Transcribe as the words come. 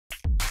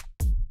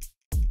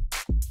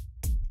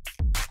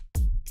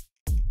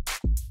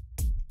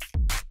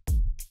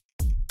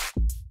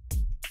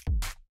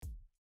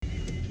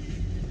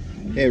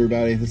Hey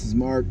everybody, this is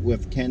Mark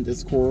with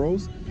Candice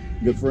Quarles,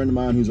 a good friend of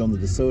mine who's on the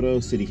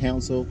DeSoto City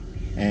Council,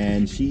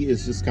 and she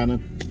is just kind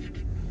of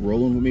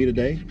rolling with me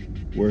today.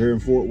 We're here in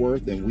Fort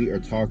Worth and we are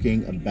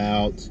talking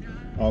about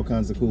all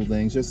kinds of cool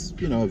things, just,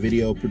 you know,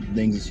 video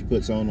things that she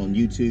puts on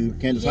YouTube.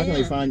 Candice, how can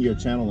they find your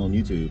channel on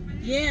YouTube?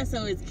 Yeah,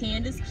 so it's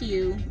Candice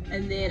Q,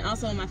 and then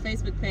also on my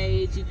Facebook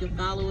page, you can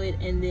follow it,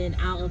 and then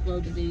I'll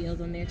upload the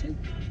videos on there too.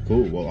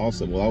 Cool, well,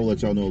 awesome. Well, I'll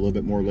let y'all know a little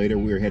bit more later.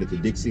 We are headed to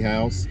Dixie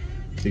House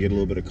to get a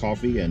little bit of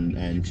coffee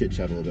and chit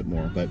chat a little bit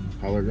more, but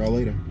holler at y'all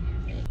later.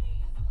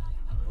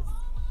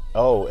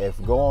 Oh,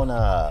 if going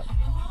I'll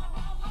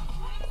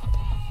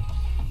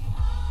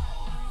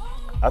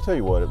tell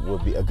you what it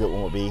would be, a good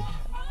one would be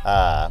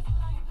but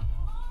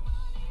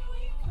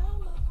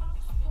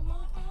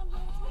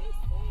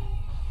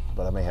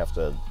I may have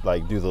to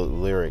like do the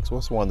lyrics.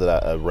 What's one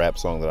that a rap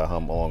song that I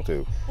hum along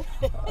to?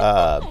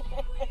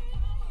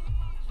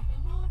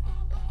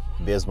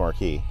 Biz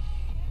Marquee.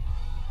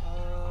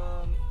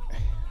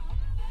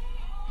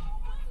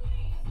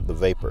 The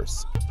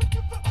vapors.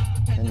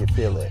 Can you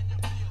feel it?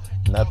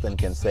 Nothing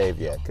can save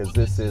you, because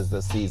this is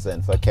the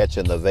season for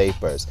catching the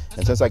vapors.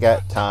 And since I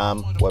got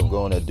time, what I'm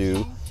going to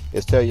do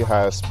is tell you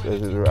how I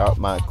split out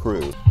my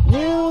crew.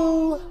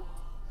 You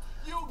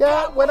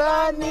got what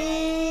I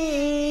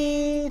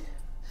need,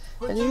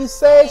 and you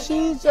say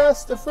she's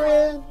just a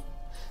friend,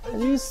 and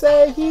you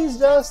say he's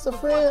just a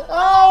friend.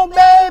 Oh,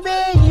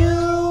 baby,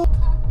 you.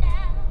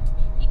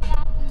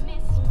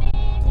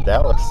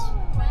 Dallas.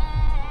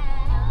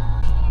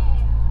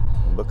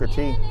 Booker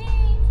T.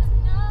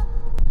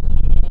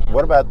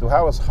 What about,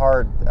 how is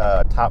hard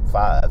top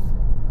 5?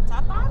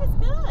 Top 5 is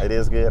good. It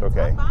is good?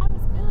 Okay. Top 5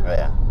 is good.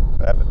 Yeah.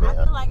 I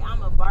feel like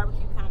I'm a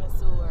barbecue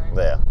connoisseur.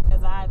 Yeah.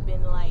 Because I've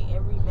been like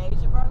every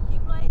major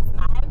barbecue place, and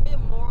I haven't been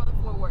more on the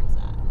Fort Worth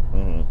side.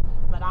 Mm-hmm.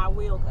 But I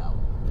will go.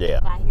 Yeah.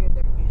 If I hear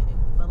they're good.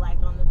 But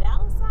like on the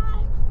Dallas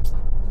side,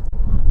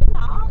 I've been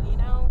all, you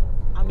know,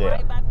 I'm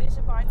right by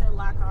Bishop Arts at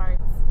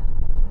Lockhart's.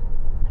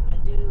 I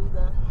do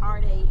the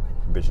Heart 8.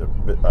 Bishop,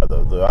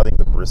 I think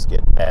the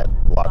brisket at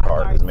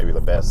Lockhart is maybe the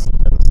best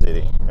in the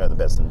city, the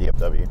best in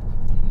DFW.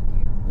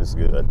 It's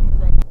good.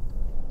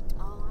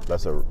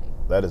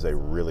 That is a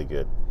really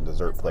good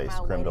dessert place,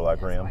 creme de la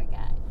creme.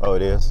 Oh,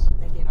 it is.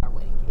 They did our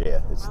wedding.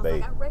 Yeah, it's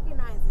I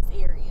recognize this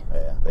area.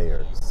 Yeah, they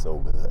are so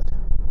good.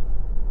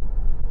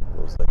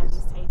 Those ladies.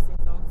 These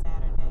tastings on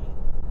Saturday.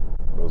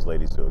 Those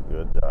ladies do a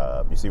good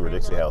job. You see where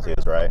Dixie House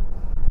is, right?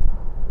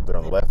 They're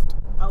on the left.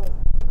 Oh.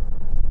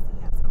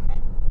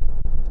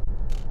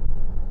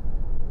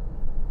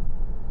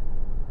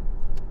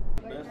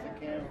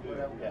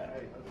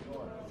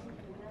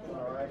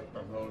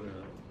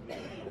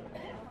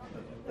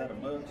 Is that a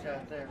mug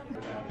shot there?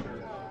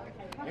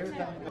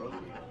 Everything goes.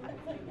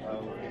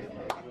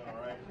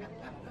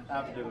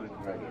 I'm doing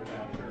great.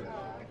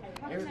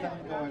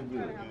 Everything's going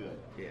good.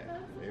 Yeah,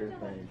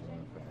 everything's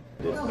going fine.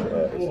 It's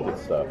good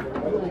stuff.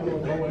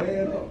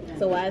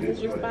 So why is this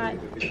your spot?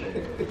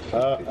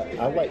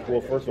 I like.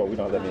 Well, first of all, we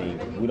don't have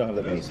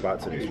that many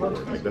spots in this room.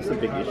 Like that's a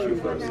big issue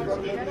for us is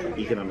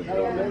economic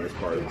development in this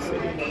part of the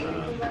city.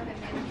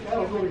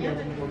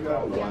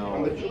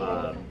 While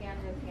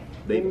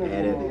they've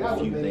added a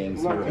few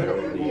things here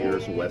over the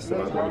years west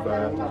of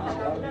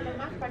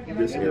I-35,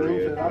 this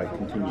area like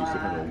continues to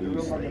kind of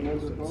lose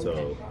things.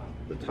 So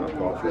the Top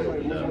Golf that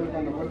opened up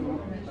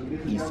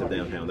east of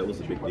downtown, that was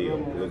a big deal.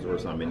 It was the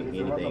first time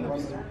anything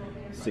of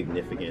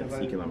significance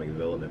economic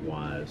development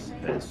wise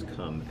has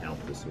come out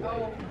this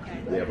way.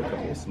 We have a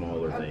couple of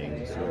smaller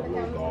things. We have a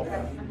little golf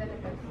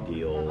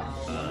deal,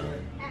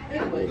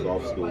 a little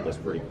golf school that's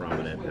pretty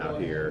prominent out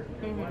here.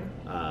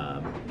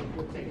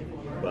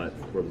 But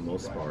for the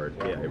most part,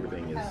 yeah,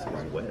 everything is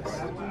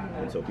west.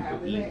 And so people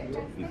eat,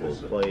 people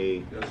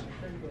play,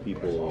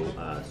 people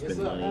spend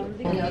money.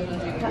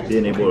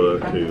 Being able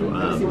to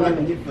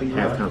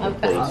have kind of a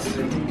place,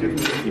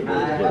 people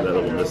that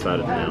live on this side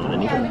of town,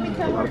 and even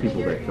a lot of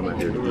people that come out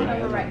here to eat,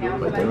 like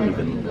they don't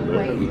even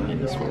live in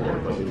this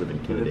world, like they live in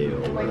Candid or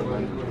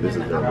this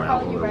is their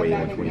route on their way in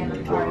between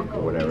work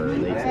or whatever,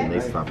 and they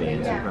stop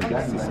in. Sometimes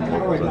get to see some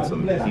locals and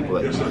some people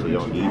that usually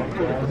don't eat.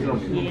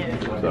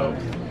 So,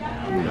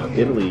 you know,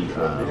 Italy,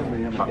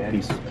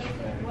 pizza.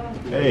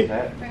 Hey,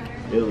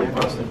 Italy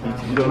pasta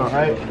pizza. You doing all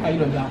right? How you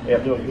doing, John? Yeah,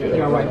 I'm doing good.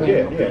 You all right, man?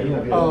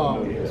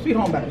 Yeah. Sweet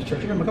Home Baptist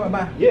Church. You remember coming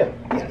by? Yeah.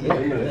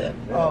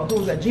 Who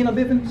was that? Gina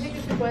Bivens?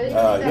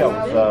 Yeah, I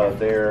was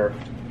there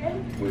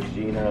with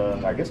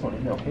Gina, I guess on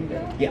MLK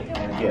Day.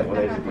 Yeah, well,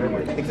 that's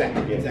agreement.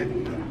 Exactly. Yeah.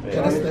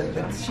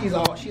 So she's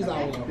all.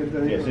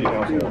 Yeah, city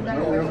council.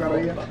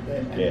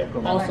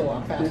 Yeah. Also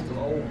our pastor,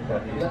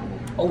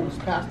 oldest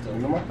pastor,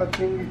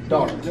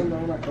 daughter.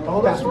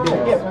 Oh, that's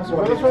right. Yeah, that's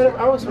right. I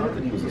always heard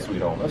that he was a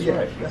sweet home. That's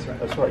right.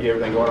 That's right. Yeah,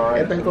 everything going all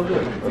right? Everything goes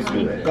good. That's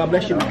good. God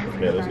bless you,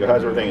 man. Yeah, that's good.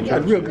 How's everything in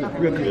church? Real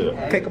good.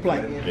 Can't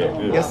complain. Yeah,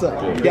 good. Yes, sir.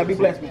 Good. Y'all be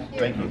blessed, man.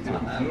 Thank you.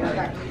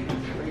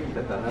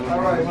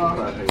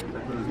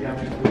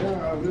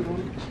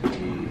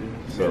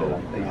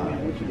 So,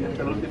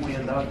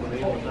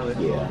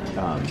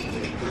 yeah.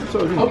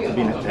 So to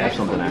have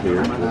something out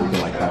here, we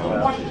can like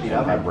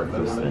have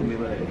breakfast, and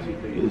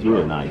it's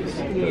really nice.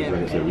 Because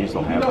like I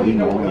said, we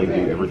normally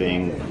do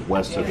everything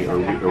west of the. Are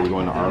we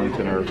going to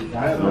Arlington or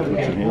North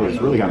Richmond Hill?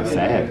 It's really kind of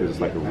sad because it's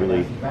like a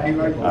really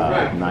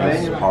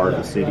nice part of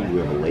the city. We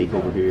have a lake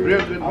over here,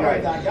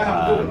 but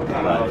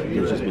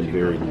there's just been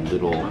very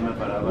little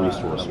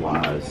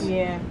resource-wise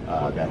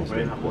that has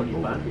been put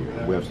over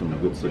here. We have some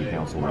good city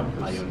council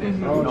members.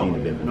 Gina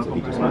Bibbins, that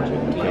he just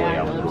mentioned, Kelly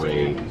Allen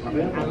Gray.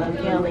 I love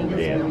Kelly.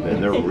 Yeah,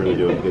 and they're really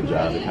doing a good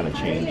job to kind of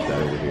change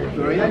that over here.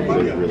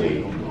 They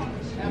really,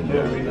 in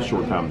the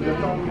short time they've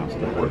been on council,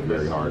 they've worked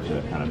very hard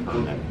to kind of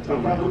turn that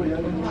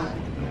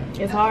around.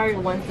 It's hard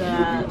once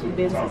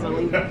businesses are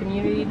leaving the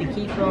community to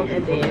keep them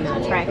and then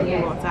attract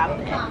them on top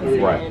of that.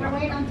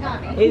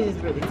 Right. It's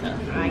just really tough.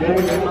 I get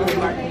it in most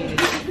of our communities.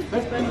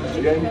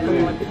 Especially thank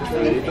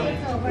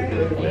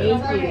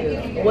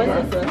you.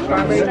 What's this?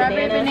 A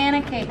strawberry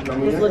banana cake.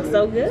 This looks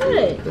so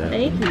good.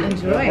 Thank you.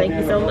 Enjoy. Thank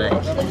you so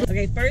much.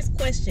 Okay, first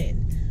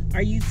question.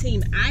 Are you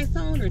team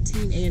iPhone or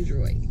team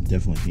Android?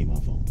 Definitely team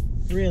iPhone.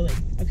 Really?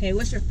 Okay,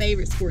 what's your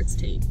favorite sports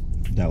team?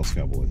 Dallas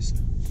Cowboys.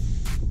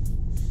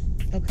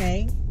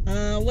 Okay.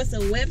 What's a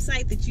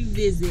website that you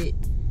visit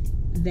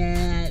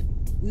that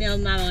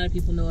not a lot of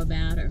people know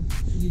about or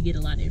you get a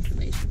lot of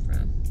information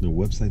from? The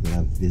website that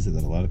I visit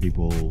that a lot of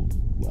people,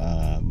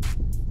 I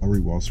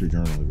read Wall Street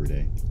Journal every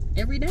day.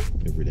 Every day?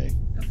 Every day.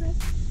 Okay.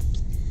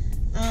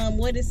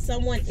 What is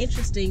someone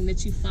interesting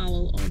that you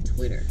follow on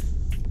Twitter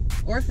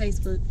or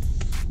Facebook?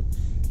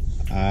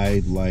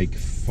 I like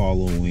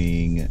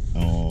following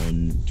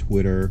on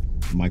Twitter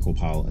Michael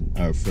Pollan,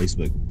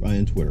 Facebook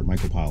and Twitter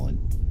Michael Pollan.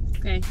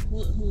 Okay,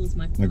 who is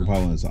Michael? Michael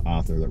Pollan is an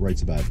author that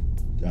writes about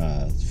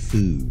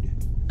food.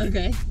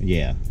 Okay.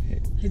 Yeah.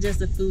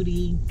 Just a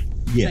foodie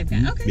type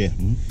guy. Okay. Yeah.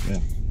 Mm-hmm. Yeah.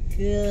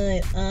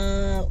 Good.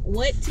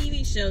 What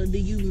TV show do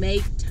you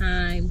make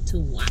time to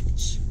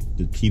watch?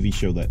 The TV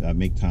show that I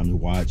make time to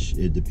watch,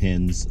 it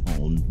depends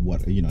on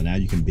what, now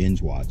you can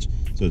binge watch.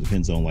 So it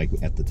depends on, like,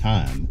 at the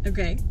time.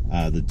 Okay.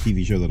 The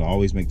TV show that I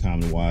always make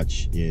time to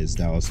watch is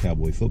Dallas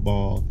Cowboy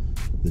Football.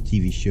 The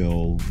TV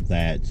show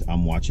that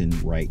I'm watching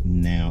right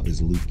now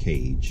is Luke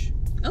Cage.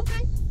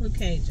 Okay. Luke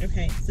Cage.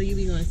 Okay. So you'll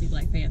be going to see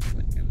Black Panther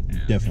when it comes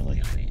out.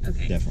 Definitely.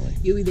 Okay. Definitely.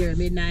 You'll be there at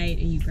midnight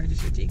and you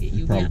purchase your ticket.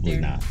 You'll Probably be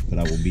out there. not, but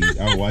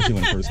I'll watch it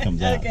when it first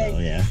comes out. Okay. Though,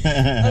 yeah.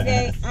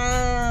 Okay.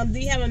 Do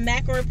you have a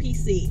Mac or a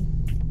PC?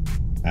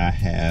 I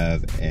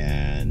have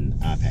an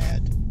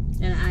iPad.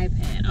 An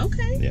iPad.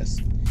 Okay. Yes.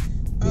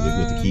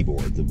 With the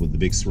keyboard, with the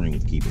big screen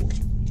with the keyboard.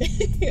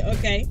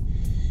 Okay.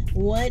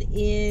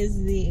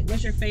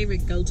 What's your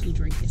favorite go-to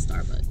drink at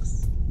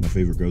Starbucks? My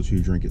favorite go-to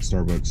drink at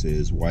Starbucks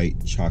is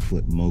white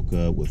chocolate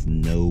mocha with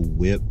no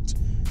whipped.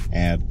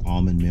 Add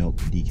almond milk,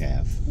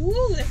 decaf.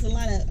 Woo, that's a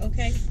lot.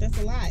 That's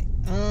a lot.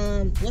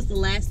 What's the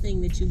last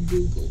thing that you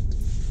Googled?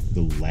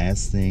 The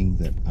last thing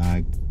that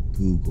I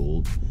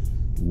Googled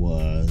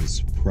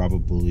was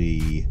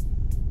probably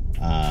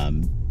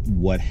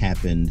what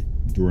happened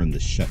during the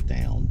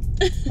shutdown.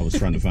 I was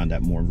trying to find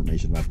out more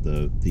information about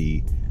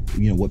the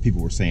what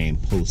people were saying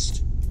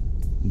post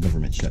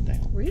government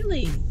shutdown.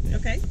 Really? Yeah.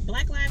 Okay.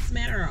 Black Lives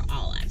Matter or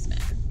All Lives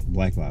Matter?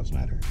 Black Lives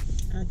Matter.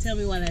 Tell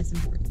me why that's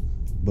important.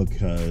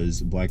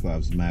 Because Black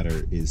Lives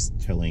Matter is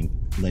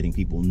letting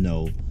people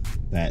know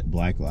that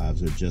Black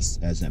lives are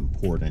just as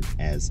important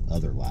as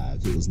other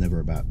lives. It was never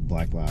about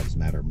Black Lives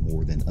Matter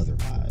more than other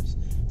lives.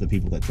 The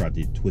people that tried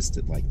to twist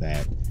it like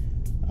that,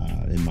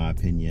 in my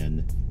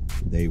opinion,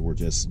 they were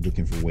just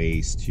looking for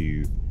ways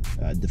to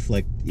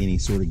deflect any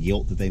sort of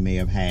guilt that they may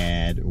have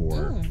had,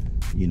 or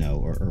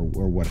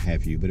or what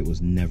have you. But it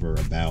was never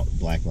about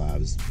Black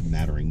lives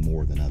mattering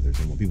more than others.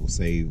 And when people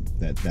say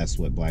that that's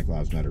what Black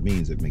Lives Matter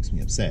means, it makes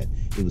me upset.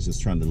 It was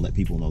just trying to let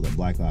people know that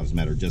Black lives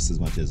matter just as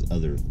much as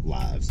other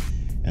lives,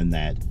 and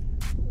that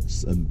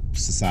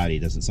society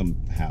doesn't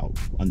somehow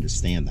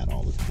understand that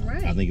all the time.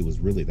 Right. I think it was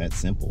really that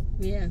simple.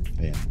 Yeah.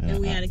 Yeah. And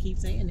we got to keep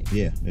saying it.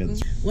 Yeah.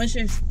 What's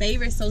your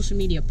favorite social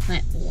media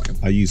platform?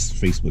 I use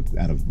Facebook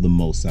out of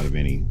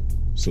any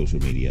social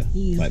media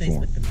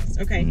platform. Facebook the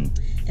most. Okay.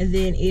 Mm-hmm. And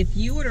then if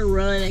you were to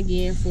run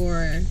again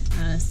for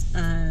us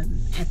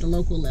at the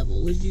local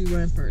level, would you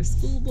run for a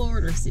school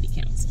board or city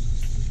council?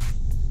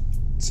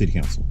 City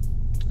council.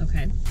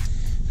 Okay.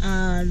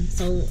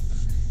 So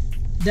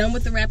done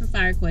with the rapid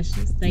fire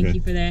questions. Thank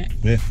you for that.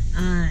 Yeah.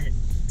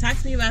 Talk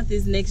to me about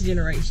this next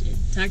generation.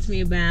 Talk to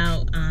me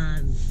about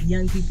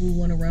young people who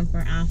want to run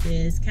for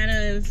office. Kind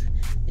of,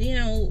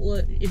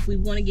 if we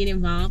want to get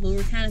involved, but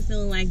we're kind of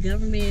feeling like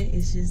government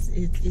is just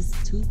it's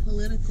too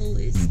political.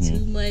 It's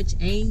too much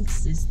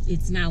angst.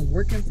 It's not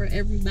working for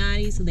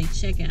everybody, so they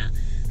check out.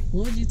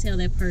 What would you tell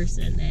that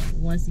person that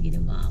wants to get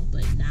involved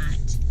but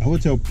not? I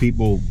would tell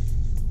people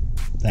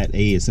that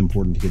it's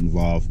important to get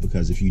involved,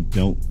 because if you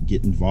don't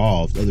get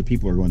involved, other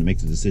people are going to make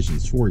the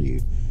decisions for you.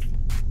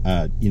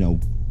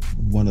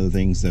 One of the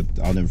things that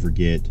I'll never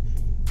forget,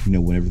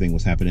 when everything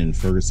was happening in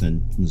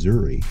Ferguson,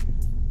 Missouri,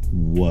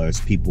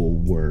 was people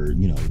were,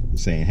 you know,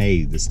 saying,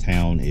 hey, this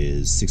town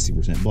is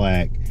 60%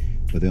 black,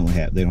 but they don't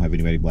have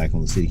anybody black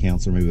on the city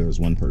council. Maybe there was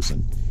one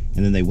person.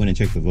 And then they went and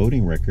checked the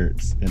voting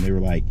records, and they were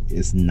like,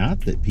 it's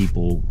not that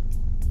people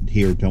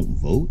here don't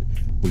vote,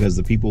 because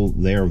the people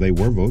there, they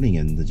were voting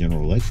in the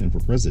general election for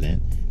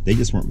president. They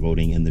just weren't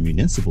voting in the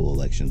municipal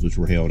elections, which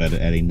were held at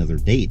another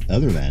date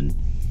other than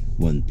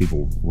when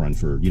people run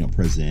for, you know,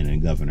 president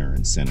and governor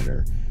and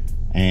senator.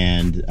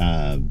 And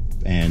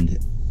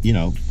you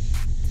know,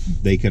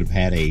 they could have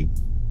had a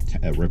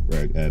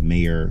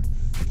mayor,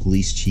 a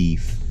police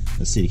chief,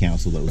 a city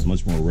council that was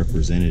much more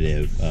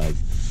representative of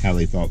how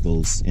they thought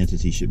those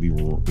entities should be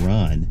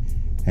run,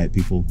 had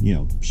people, you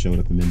know, showed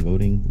up and been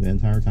voting the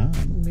entire time.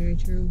 Very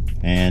true.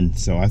 And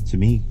so to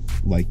me,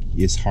 like,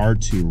 it's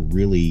hard to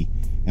really,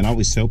 and I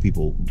always tell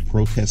people,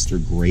 protests are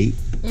great,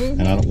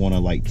 and I don't want to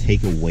like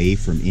take away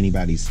from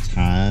anybody's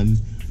time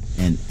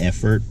and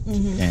effort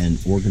and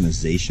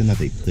organization that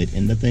they put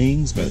into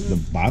things, but the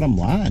bottom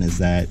line is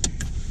that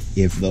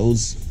if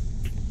those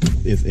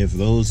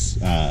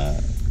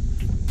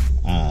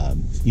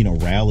you know,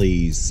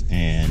 rallies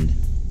and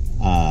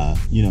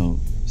you know,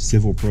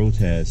 civil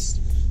protests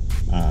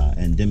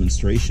and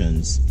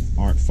demonstrations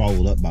aren't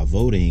followed up by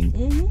voting,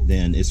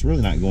 then it's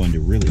really not going to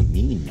really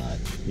mean much.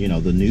 You know,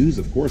 the news,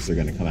 of course, they're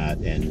going to come out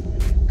and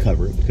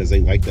cover it because they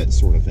like that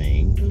sort of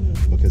thing,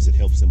 because it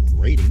helps them with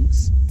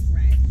ratings.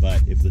 Right.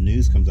 But if the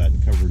news comes out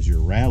and covers your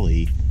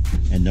rally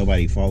and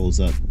nobody follows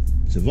up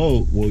to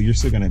vote, well, you're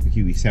still going to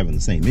keep having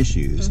the same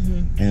issues,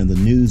 and the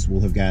news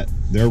will have got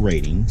their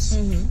ratings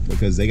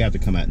because they got to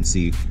come out and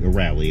see a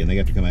rally, and they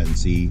got to come out and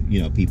see,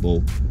 you know,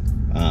 people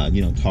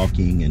you know,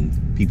 talking and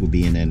people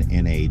being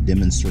in a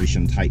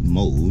demonstration type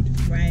mode,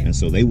 right? And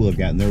so they will have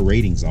gotten their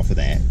ratings off of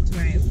that,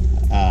 right?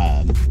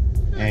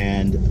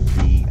 And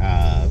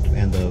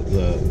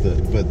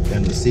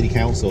the city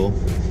council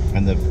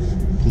and the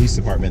police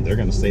department, they're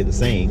going to stay the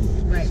same,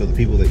 right? So the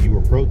people that you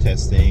were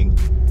protesting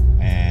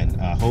and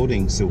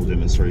holding civil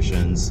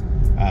demonstrations,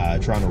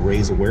 trying to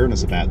raise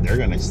awareness about, they're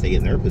going to stay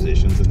in their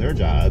positions and their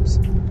jobs,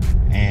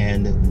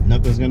 and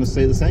nothing's going to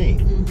stay the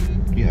same.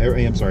 You know,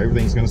 I'm sorry,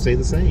 everything's going to stay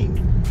the same.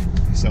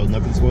 So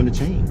nothing's going to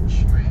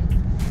change. Right.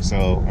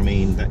 So, I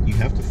mean, you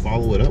have to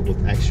follow it up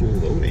with actual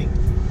voting.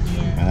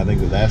 Yeah. And I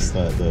think that's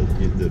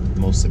the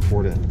most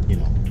important, you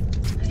know,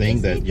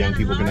 thing that young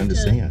people can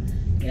understand.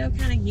 You know,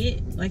 kind of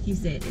get, like you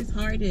said, it's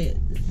hard to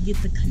get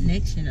the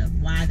connection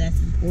of why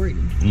that's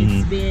important.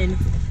 It's been,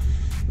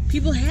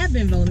 people have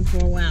been voting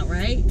for a while,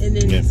 right? And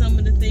then some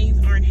of the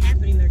things aren't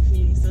happening in their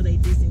community, so they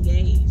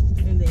disengage.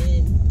 And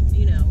then,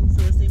 you know,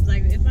 so it seems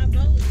like if I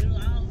vote, it'll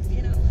all,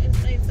 you know, it'll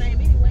stay the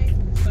same anyway.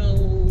 So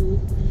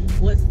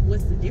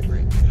what's the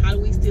difference? How do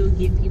we still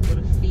get people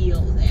to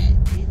feel that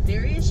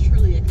there is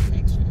truly a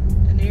connection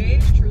and there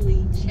is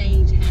truly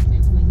change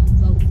happens when you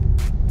vote?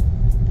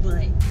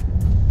 But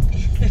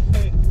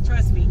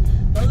trust me,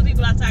 most of the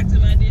people I talk to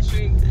in my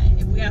district,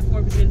 if we got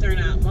 4%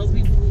 turnout, most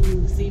people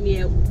who see me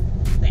at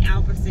the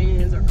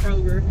Albertsons or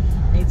Kroger,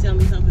 they tell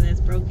me something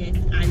that's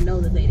broken, I know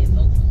that they didn't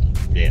vote for me.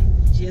 Yeah.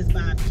 Just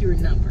by pure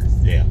numbers.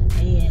 Yeah.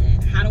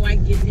 And how do I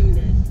get them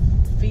to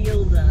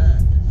feel you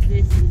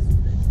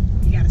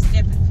got to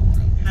step it for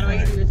them? How do I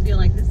get them to feel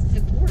like this is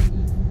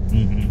important?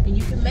 And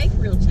you can make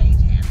real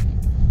change happen,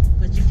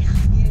 but you got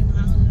to get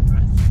involved in the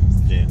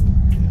process. Yeah.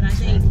 And I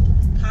think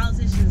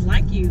politicians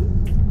like you,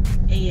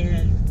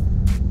 and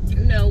you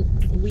know,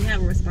 we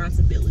have a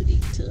responsibility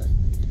to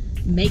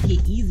make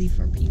it easy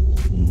for people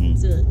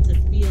to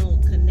feel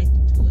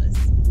connected to us.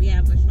 We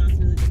have a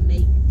responsibility to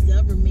make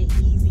government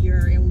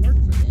easier and work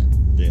for them.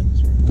 Yeah,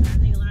 that's right. And I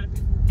think a lot of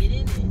people get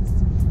in this,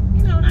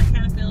 you know, and I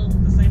kind of feel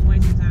the same way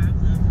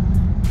sometimes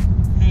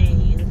of,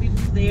 hey, the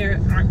people there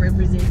aren't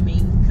representing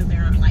me because they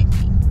aren't like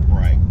me.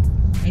 Right.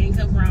 They didn't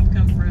come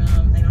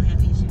from, they don't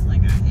have issues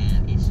like I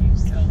have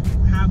issues, so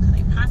how could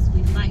they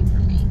possibly fight for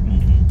me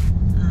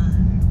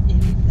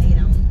if they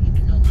don't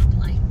even know my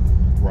plight?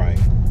 Right.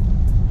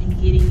 And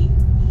you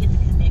get the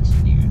connection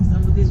there. So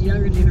with this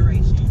younger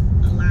generation,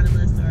 a lot of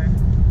us are,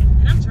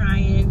 and I'm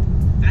trying,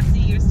 I see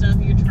your stuff,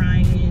 you're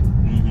trying,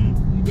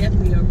 you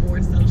definitely are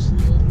more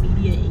social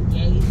media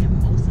engaged than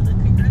most of the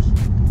congressional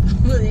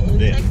in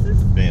Texas.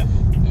 Yeah.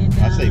 And,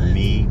 I'd say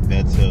me,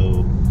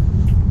 Beto,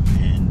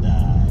 and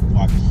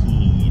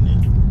Joaquin.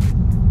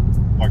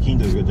 Joaquin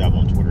does a good job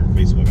on Twitter and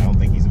Facebook. I don't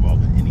think he's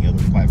involved in any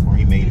other platform.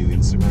 He may do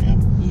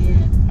Instagram.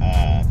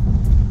 Yeah.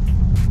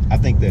 I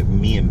think that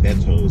me and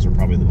Beto's are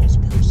probably the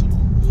most personal.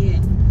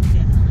 Yeah.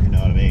 You know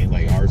what I mean?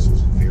 Like ours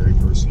is very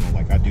personal.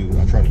 Like I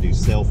try to do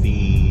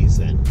selfies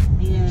and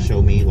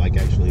show me like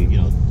actually, you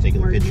know,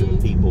 taking a picture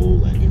with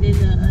people and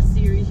then a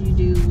series you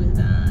do with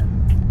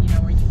you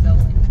know, where you go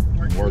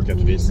and work at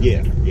the business.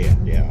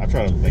 Yeah. I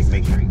try to make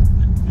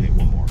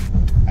one more.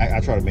 I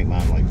try to make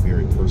mine like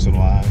very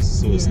personalized,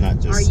 so it's not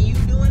just. Are you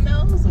doing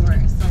those, or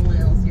is someone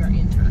else your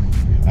intern?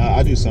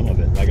 I do some of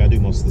it. Like I do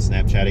most of the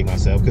Snapchatting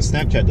myself because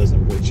Snapchat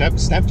doesn't work.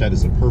 Snapchat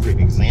is a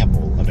perfect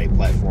example of a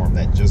platform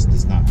that just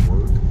does not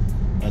work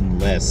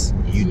unless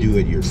you do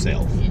it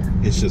yourself. Yeah.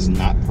 It's just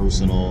not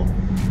personal.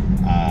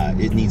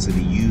 It needs to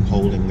be you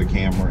holding the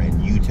camera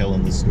and you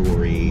telling the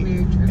story.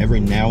 Very true. Every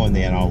now and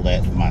then I'll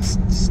let my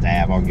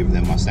staff, I'll give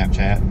them my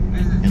Snapchat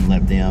and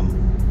let them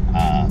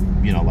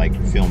you know, like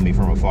film me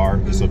from afar,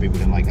 just so people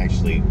can like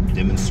actually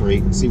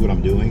demonstrate and see what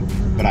I'm doing.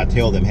 But I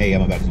tell them, hey,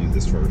 I'm about to do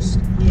this first.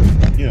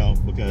 Yeah. You know,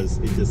 because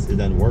it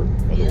doesn't work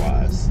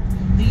otherwise.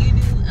 Do you do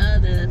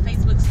the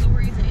Facebook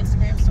stories and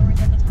Instagram stories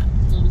at the top,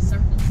 little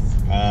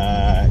circles?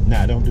 No,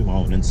 I don't do my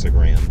own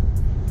Instagram.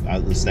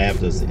 The staff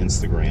does the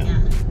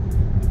Instagram.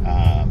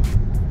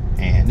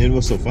 And then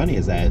what's so funny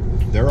is that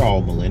they're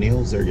all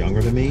millennials. They're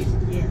younger than me.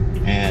 Yeah.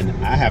 And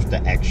I have to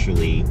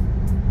actually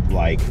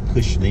like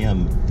push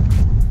them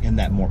in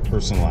that more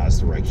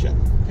personalized direction.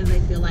 Because they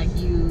feel like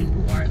you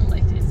aren't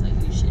elected, so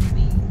you shouldn't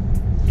be.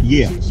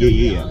 Yeah.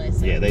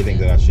 They think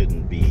that it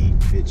shouldn't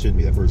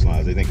be that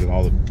personalized. They think that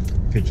all the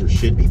pictures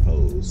should be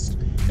posed.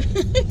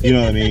 You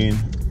know what I mean?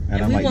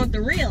 And we want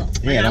the real.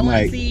 Yeah, and I'm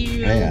like,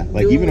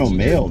 like even on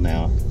mail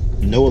now,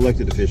 no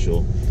elected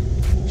official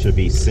should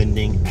be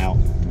sending out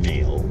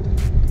mail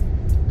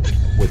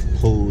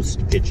with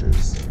posed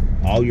pictures.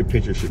 All your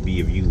pictures should be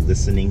of you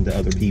listening to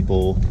other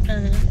people,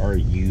 or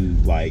you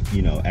like,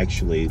 you know,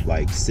 actually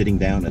like sitting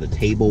down at a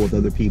table with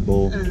other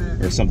people,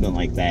 or something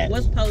like that.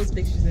 What's posed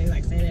pictures? They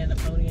like standing at a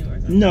podium or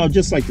something? No,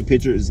 just like the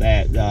pictures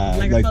at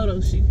like a photo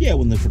shoot. Yeah,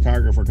 when the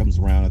photographer comes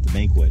around at the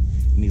banquet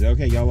and he's like,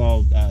 okay, y'all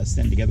all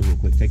stand together real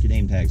quick, take your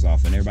name tags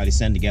off, and everybody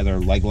stand together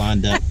like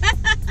lined up.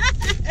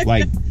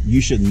 Like you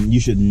should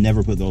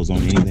never put those on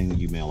anything that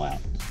you mail out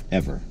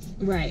ever.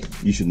 Right.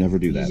 You should never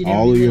do that.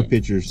 All of your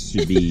pictures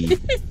should be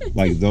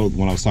like those.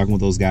 When I was talking with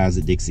those guys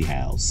at Dixie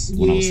House,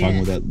 when I was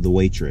talking with the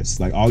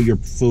waitress, like all your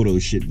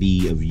photos should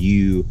be of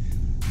you,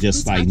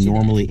 just like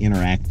normally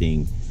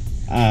interacting.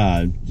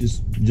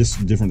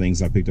 Just different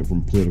things I picked up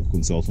from political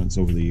consultants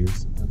over the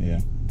years. Okay.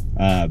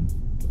 Yeah.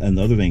 And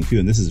the other thing too,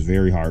 and this is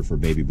very hard for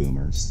baby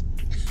boomers,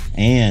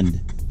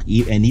 and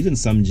even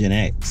some Gen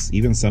X.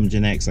 Even some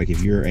Gen X, like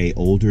if you're a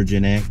older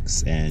Gen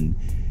X and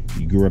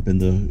you grew up in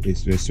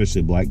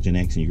especially Black Gen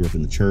X, and you grew up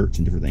in the church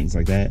and different things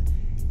like that,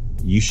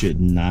 you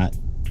should not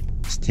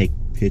take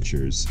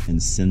pictures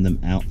and send them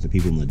out to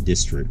people in the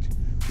district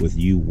with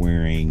you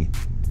wearing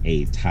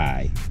a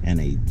tie and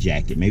a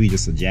jacket. Maybe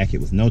just a jacket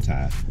with no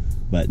tie,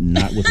 but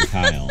not with a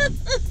tie on.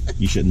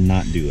 You should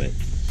not do it.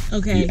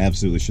 Okay. You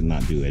absolutely should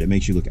not do it. It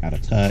makes you look out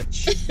of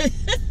touch.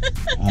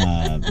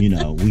 You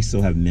know, we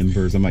still have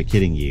members, I'm not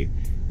kidding you,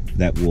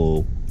 that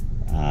will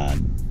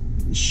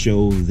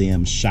show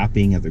them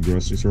shopping at the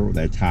grocery store with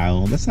their tie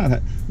on. That's not how,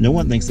 no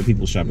one thinks that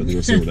people shop at the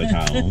grocery store with their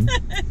tie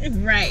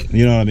on. Right.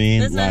 You know what I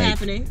mean? That's not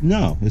happening.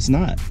 No, it's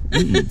not.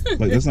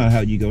 Like, that's not how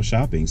you go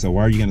shopping. So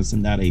why are you going to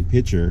send out a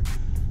picture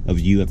of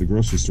you at the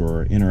grocery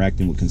store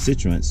interacting with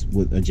constituents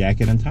with a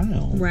jacket and tie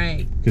on?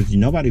 Right. Because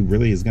nobody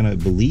really is going to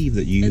believe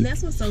that you... And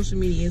that's what social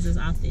media is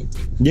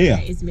authentic. Yeah.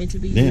 Right? It's meant to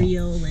be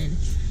real, and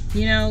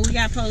you know, we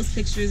got post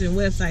pictures and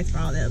websites for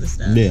all the other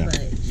stuff. Yeah.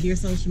 But your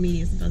social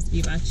media is supposed to be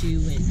about you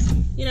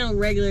and, you know,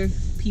 regular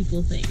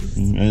people things.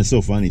 And it's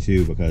so funny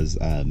too, because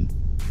I'm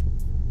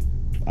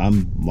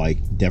like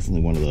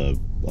definitely one of the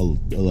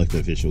elected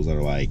officials that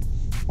are like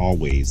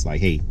always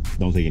like, hey,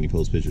 don't take any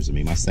post pictures of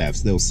me. My staff,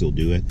 they'll still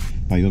do it.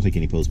 Like, don't take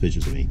any post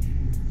pictures of me.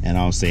 And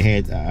I'll say,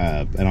 hey,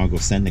 and I'll go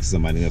stand next to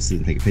somebody and they'll sit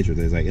and take a picture.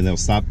 They're like, and they'll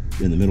stop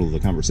in the middle of the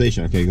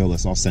conversation. Okay, go,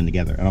 let's all stand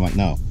together. And I'm like,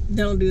 no,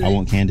 don't do that. I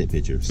want candid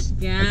pictures.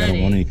 Like, I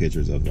don't want any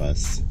pictures of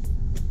us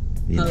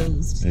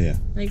posed. Yeah,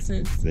 makes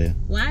sense. Yeah.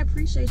 Well, I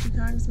appreciate you,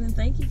 Congressman.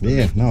 Thank you for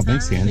making time.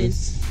 Thanks,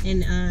 Candice.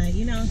 And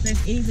you know, if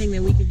there's anything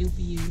that we can do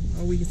for you,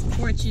 or we can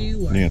support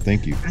you, or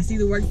thank you. I see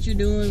the work that you're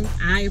doing.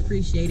 I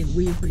appreciate it.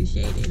 We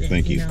appreciate it. And,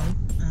 thank you. You know,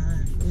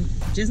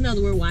 just know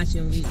that we're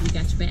watching. We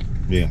got your back.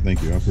 Yeah,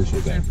 thank you. I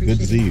appreciate that. Good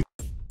to see you.